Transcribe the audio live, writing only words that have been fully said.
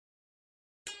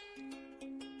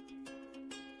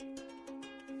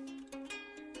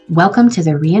Welcome to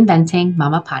the Reinventing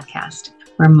Mama podcast,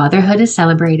 where motherhood is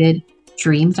celebrated,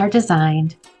 dreams are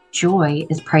designed, joy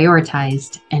is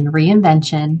prioritized, and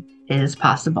reinvention is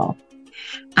possible.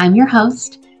 I'm your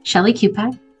host, Shelly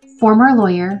Kupek, former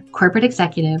lawyer, corporate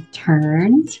executive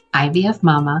turned IVF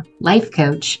mama, life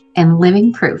coach, and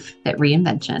living proof that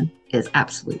reinvention is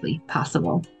absolutely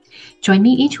possible. Join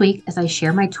me each week as I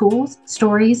share my tools,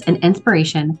 stories, and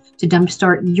inspiration to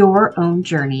jumpstart your own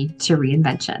journey to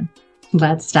reinvention.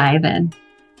 Let's dive in.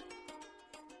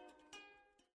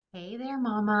 Hey there,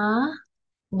 Mama.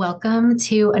 Welcome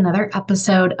to another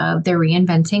episode of the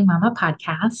Reinventing Mama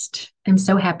podcast. I'm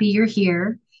so happy you're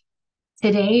here.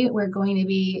 Today, we're going to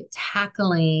be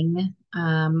tackling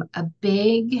a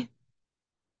big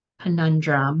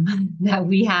conundrum that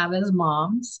we have as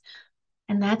moms,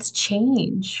 and that's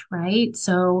change, right?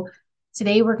 So,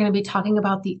 today, we're going to be talking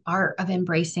about the art of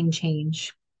embracing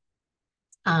change.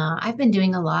 I've been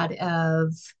doing a lot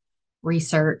of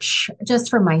research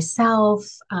just for myself,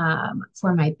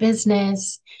 for my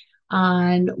business,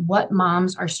 on what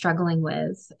moms are struggling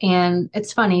with. And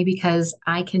it's funny because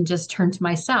I can just turn to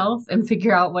myself and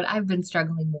figure out what I've been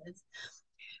struggling with.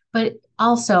 But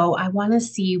also, I want to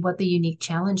see what the unique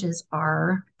challenges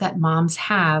are that moms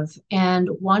have. And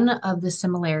one of the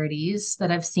similarities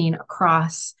that I've seen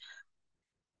across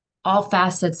all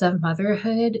facets of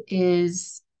motherhood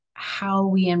is how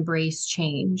we embrace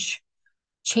change.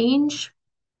 Change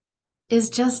is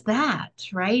just that,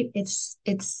 right? It's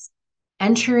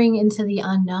entering into the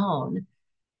unknown.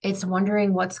 It's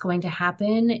wondering what's going to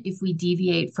happen if we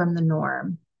deviate from the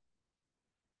norm.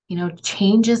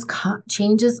 Change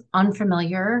is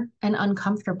unfamiliar and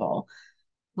uncomfortable.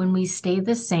 When we stay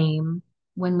the same,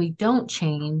 when we don't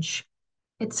change,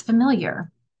 it's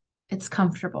familiar, it's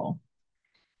comfortable.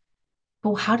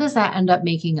 But how does that end up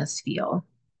making us feel?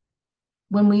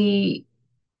 When we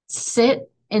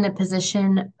sit in a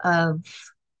position of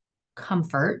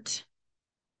comfort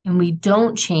and we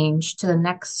don't change to the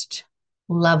next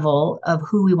level of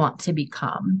who we want to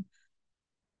become,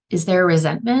 is there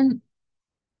resentment?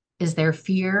 Is there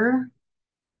fear?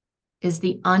 Is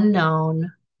the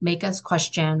unknown make us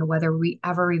question whether we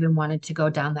ever even wanted to go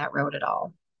down that road at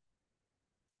all?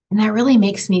 And that really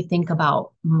makes me think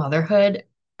about motherhood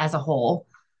as a whole.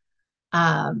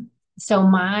 Um, so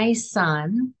my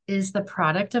son is the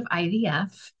product of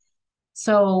IVF.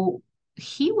 So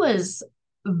he was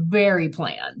very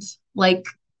planned, like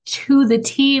to the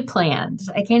T planned.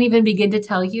 I can't even begin to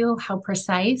tell you how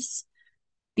precise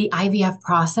the IVF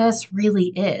process really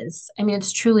is. I mean,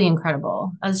 it's truly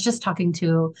incredible. I was just talking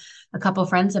to a couple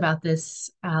friends about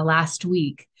this last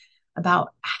week about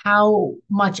how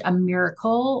much a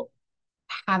miracle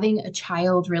having a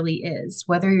child really is,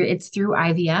 whether it's through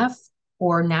IVF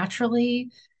or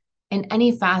naturally in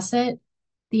any facet,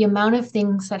 the amount of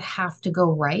things that have to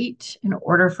go right in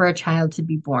order for a child to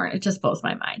be born, it just blows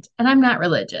my mind. And I'm not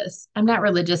religious. I'm not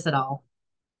religious at all,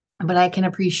 but I can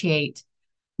appreciate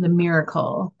the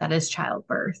miracle that is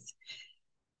childbirth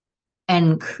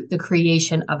and the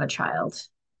creation of a child.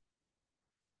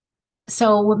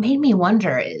 So what made me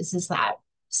wonder is that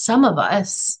some of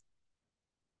us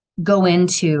go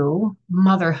into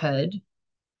motherhood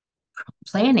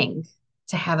planning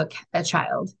to have a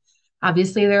child.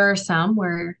 Obviously, there are some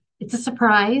where it's a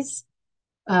surprise,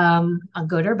 a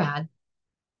good or bad,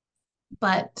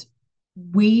 but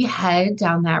we head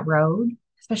down that road,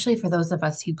 especially for those of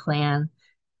us who plan,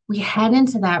 we head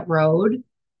into that road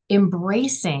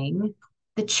embracing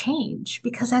the change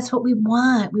because that's what we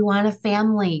want. We want a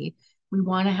family, we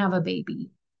want to have a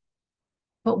baby.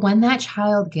 But when that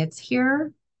child gets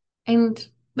here, and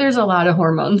there's a lot of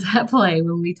hormones at play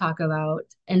when we talk about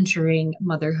entering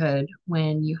motherhood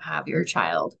when you have your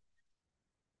child.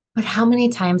 But how many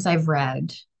times I've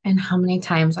read and how many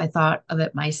times I thought of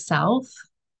it myself,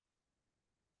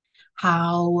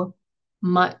 how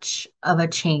much of a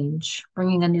change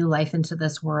bringing a new life into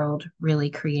this world really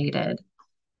created,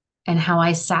 and how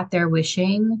I sat there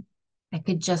wishing I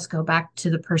could just go back to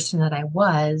the person that I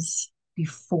was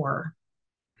before.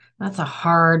 That's a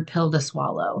hard pill to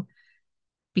swallow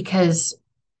because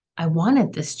I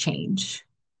wanted this change.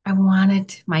 I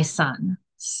wanted my son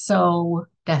so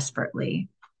desperately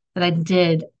that I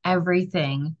did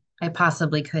everything I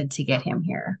possibly could to get him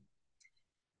here.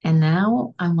 And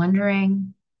now I'm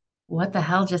wondering what the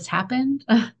hell just happened?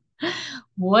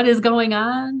 What is going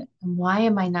on? And why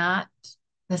am I not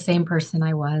the same person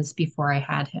I was before I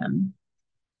had him?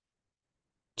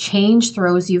 Change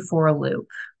throws you for a loop.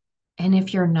 And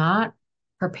if you're not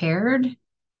prepared,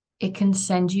 it can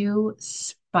send you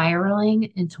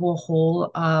spiraling into a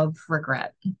hole of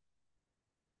regret.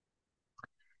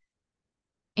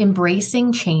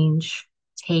 Embracing change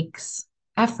takes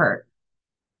effort,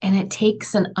 and it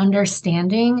takes an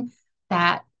understanding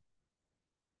that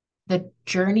the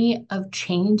journey of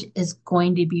change is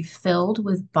going to be filled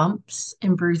with bumps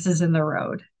and bruises in the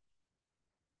road.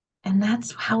 And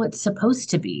that's how it's supposed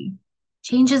to be.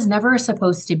 Change is never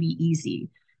supposed to be easy.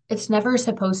 It's never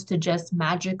supposed to just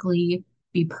magically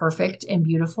be perfect and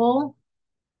beautiful.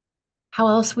 How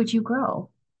else would you grow,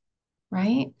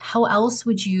 right? How else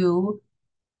would you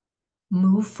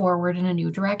move forward in a new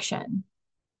direction?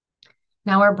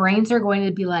 Now, our brains are going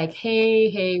to be like,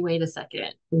 hey, wait a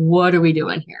second. What are we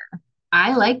doing here?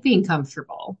 I like being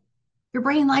comfortable. Your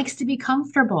brain likes to be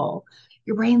comfortable.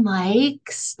 Your brain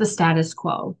likes the status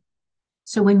quo.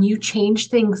 So when you change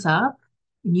things up,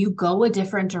 and you go a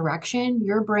different direction,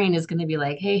 your brain is going to be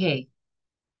like, hey,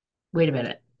 wait a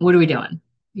minute. What are we doing? Are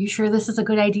you sure this is a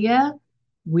good idea?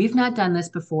 We've not done this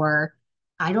before.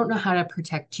 I don't know how to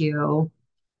protect you.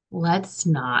 Let's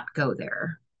not go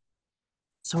there.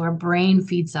 So our brain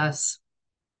feeds us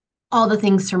all the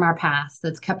things from our past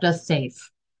that's kept us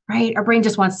safe, right? Our brain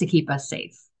just wants to keep us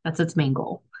safe. That's its main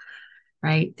goal,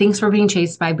 right? Thinks we're being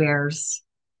chased by bears,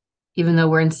 even though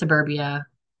we're in suburbia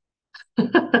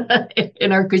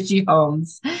in our cushy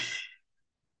homes.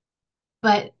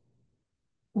 But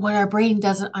what our brain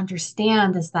doesn't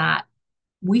understand is that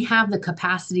we have the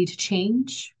capacity to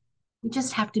change. We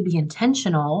just have to be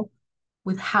intentional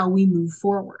with how we move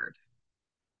forward.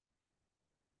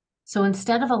 So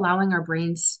instead of allowing our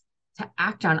brains to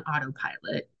act on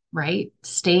autopilot, right?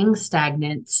 Staying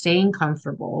stagnant, staying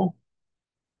comfortable,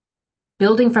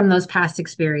 building from those past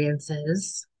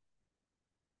experiences,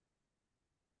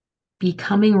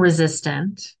 becoming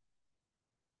resistant.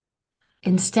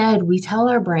 Instead, we tell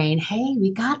our brain, hey,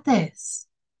 we got this.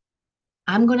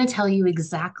 I'm going to tell you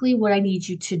exactly what I need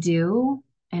you to do,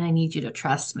 and I need you to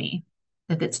trust me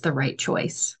that it's the right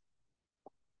choice.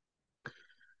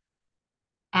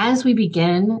 As we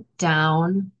begin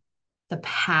down the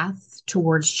path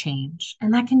towards change,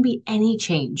 and that can be any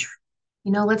change.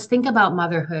 Let's think about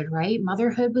motherhood, right?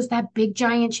 Motherhood was that big,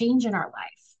 giant change in our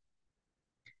life.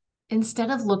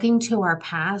 Instead of looking to our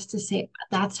past to say,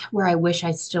 that's where I wish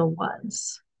I still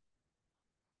was,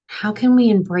 how can we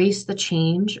embrace the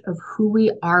change of who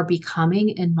we are becoming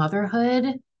in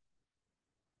motherhood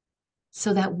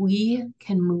so that we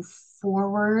can move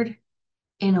forward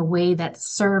in a way that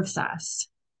serves us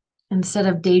instead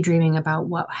of daydreaming about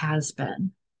what has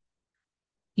been?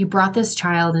 You brought this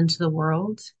child into the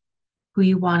world who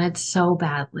you wanted so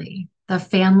badly, the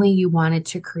family you wanted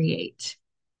to create.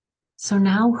 So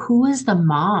now, who is the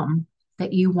mom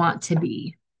that you want to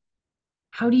be?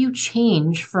 How do you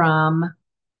change from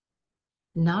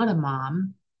not a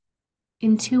mom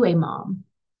into a mom?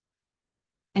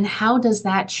 And how does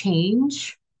that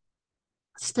change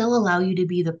still allow you to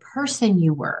be the person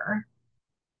you were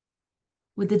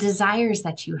with the desires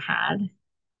that you had,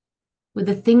 with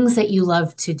the things that you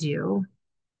love to do,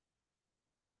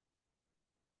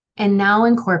 and now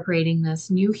incorporating this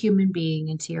new human being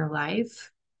into your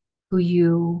life who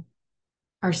you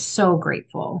are so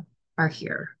grateful are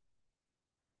here?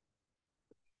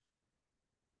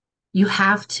 You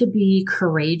have to be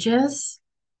courageous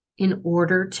in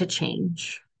order to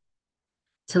change,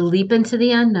 to leap into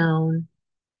the unknown,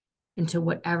 into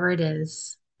whatever it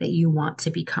is that you want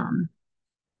to become.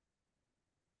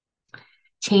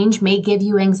 Change may give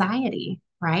you anxiety,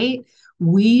 right?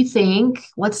 We think,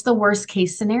 what's the worst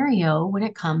case scenario when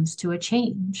it comes to a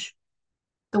change?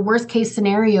 The worst case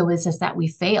scenario is that we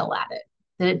fail at it,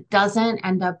 that it doesn't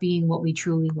end up being what we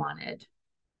truly wanted.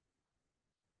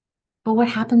 But what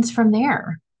happens from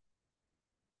there?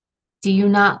 Do you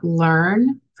not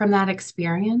learn from that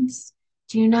experience?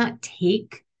 Do you not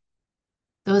take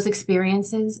those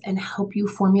experiences and help you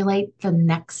formulate the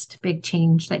next big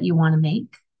change that you want to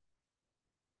make?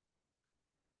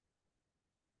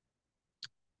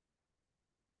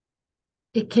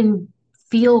 It can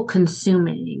feel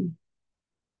consuming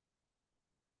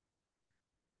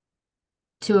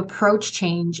to approach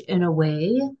change in a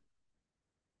way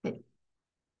that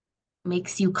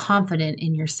makes you confident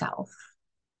in yourself.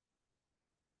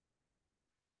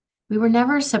 We were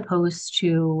never supposed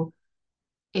to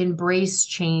embrace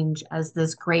change as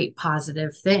this great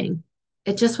positive thing.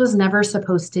 It just was never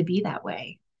supposed to be that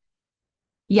way.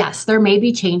 Yes, there may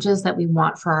be changes that we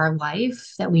want for our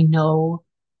life that we know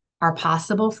are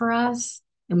possible for us,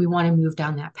 and we want to move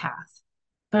down that path.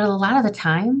 But a lot of the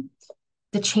time,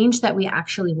 the change that we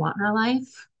actually want in our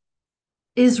life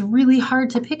is really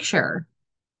hard to picture,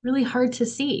 really hard to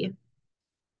see.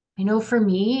 I know for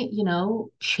me,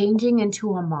 changing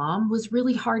into a mom was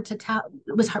really hard to tell.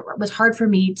 It was hard for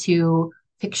me to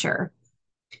picture.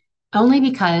 only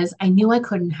because I knew I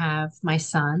couldn't have my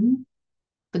son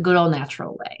the good old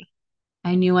natural way.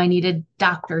 I knew I needed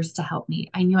doctors to help me.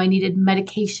 I knew I needed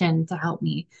medication to help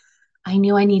me. I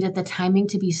knew I needed the timing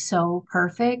to be so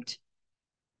perfect.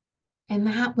 And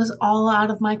that was all out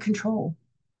of my control.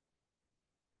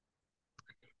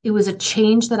 It was a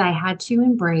change that I had to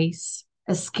embrace,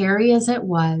 as scary as it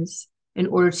was, in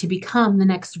order to become the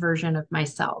next version of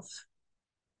myself.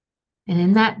 And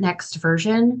in that next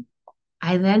version,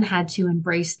 I then had to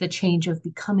embrace the change of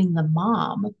becoming the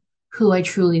mom who I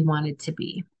truly wanted to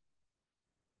be.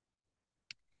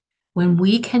 When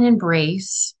we can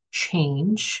embrace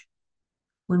change,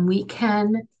 when we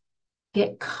can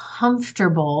get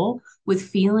comfortable with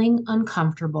feeling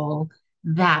uncomfortable,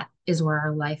 that is where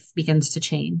our life begins to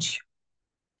change.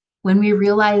 When we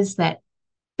realize that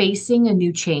facing a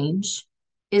new change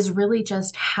is really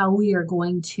just how we are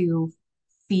going to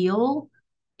feel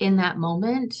in that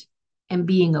moment and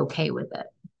being okay with it.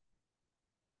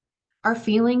 Our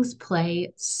feelings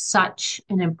play such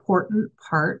an important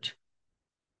part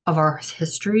of our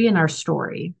history and our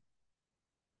story.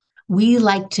 We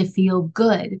like to feel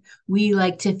good. We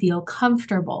like to feel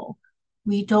comfortable.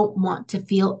 We don't want to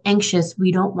feel anxious.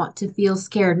 We don't want to feel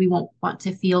scared. We won't want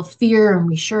to feel fear. And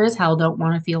we sure as hell don't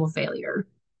want to feel failure.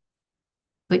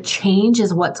 But change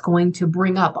is what's going to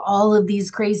bring up all of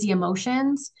these crazy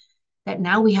emotions that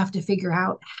now we have to figure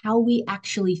out how we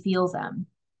actually feel them.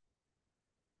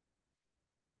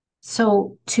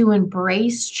 So to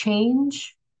embrace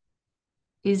change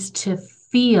is to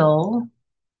feel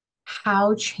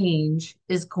how change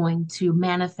is going to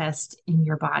manifest in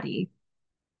your body.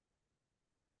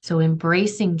 So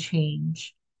embracing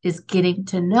change is getting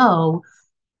to know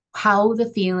how the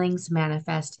feelings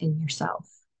manifest in yourself.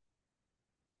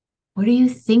 What are you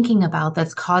thinking about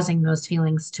that's causing those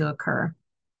feelings to occur?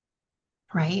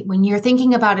 Right? When you're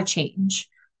thinking about a change,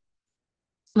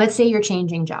 let's say you're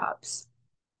changing jobs.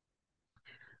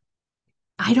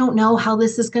 I don't know how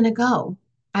this is going to go.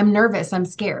 I'm nervous. I'm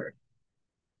scared.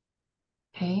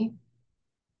 Okay.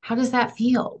 How does that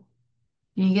feel?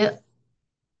 You get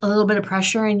a little bit of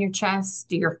pressure in your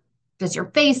chest. Does your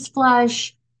face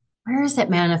flush? Where does it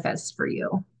manifest for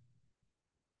you?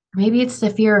 Maybe it's the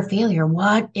fear of failure.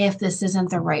 What if this isn't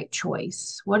the right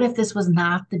choice? What if this was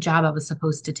not the job I was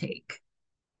supposed to take?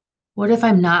 What if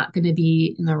I'm not going to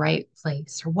be in the right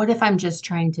place? Or what if I'm just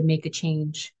trying to make a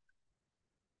change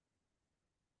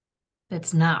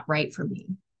that's not right for me?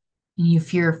 And you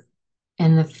fear,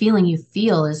 and the feeling you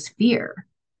feel is fear.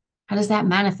 How does that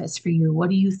manifest for you? What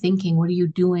are you thinking? What are you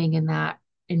doing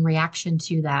in reaction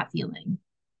to that feeling?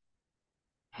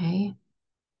 Okay.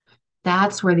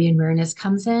 That's where the awareness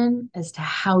comes in as to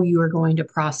how you are going to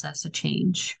process a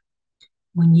change.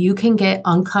 When you can get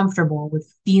uncomfortable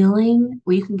with feeling,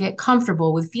 or you can get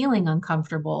comfortable with feeling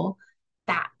uncomfortable,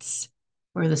 that's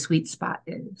where the sweet spot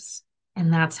is.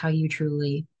 And that's how you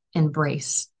truly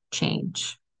embrace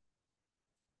change.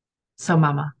 So,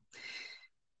 Mama,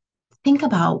 think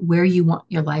about where you want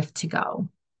your life to go.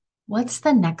 What's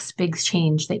the next big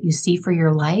change that you see for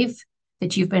your life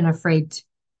that you've been afraid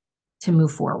to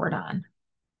move forward on?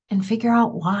 And figure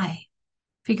out why.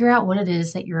 Figure out what it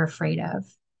is that you're afraid of.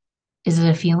 Is it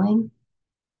a feeling?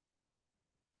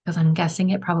 Because I'm guessing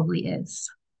it probably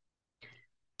is.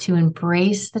 To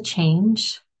embrace the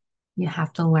change, you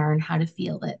have to learn how to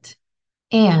feel it.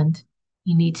 And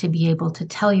you need to be able to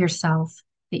tell yourself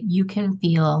that you can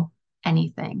feel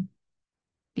anything.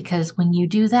 Because when you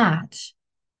do that,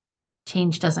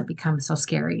 change doesn't become so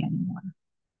scary anymore.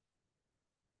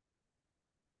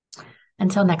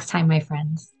 Until next time, my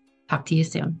friends, talk to you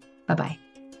soon. Bye bye.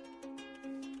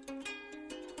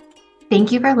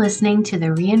 Thank you for listening to the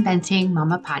Reinventing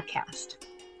Mama podcast.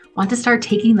 Want to start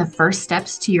taking the first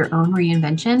steps to your own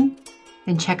reinvention?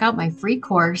 Then check out my free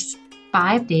course,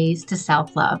 5 Days to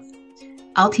Self-Love.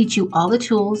 I'll teach you all the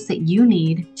tools that you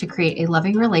need to create a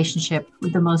loving relationship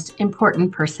with the most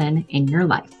important person in your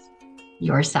life,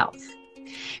 yourself.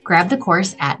 Grab the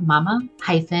course at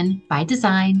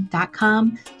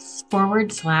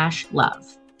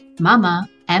mama-bydesign.com/love. Mama,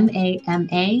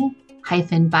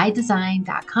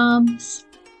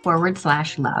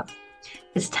 MAMA-bydesign.com/love.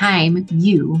 It's time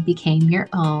you became your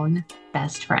own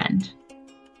best friend.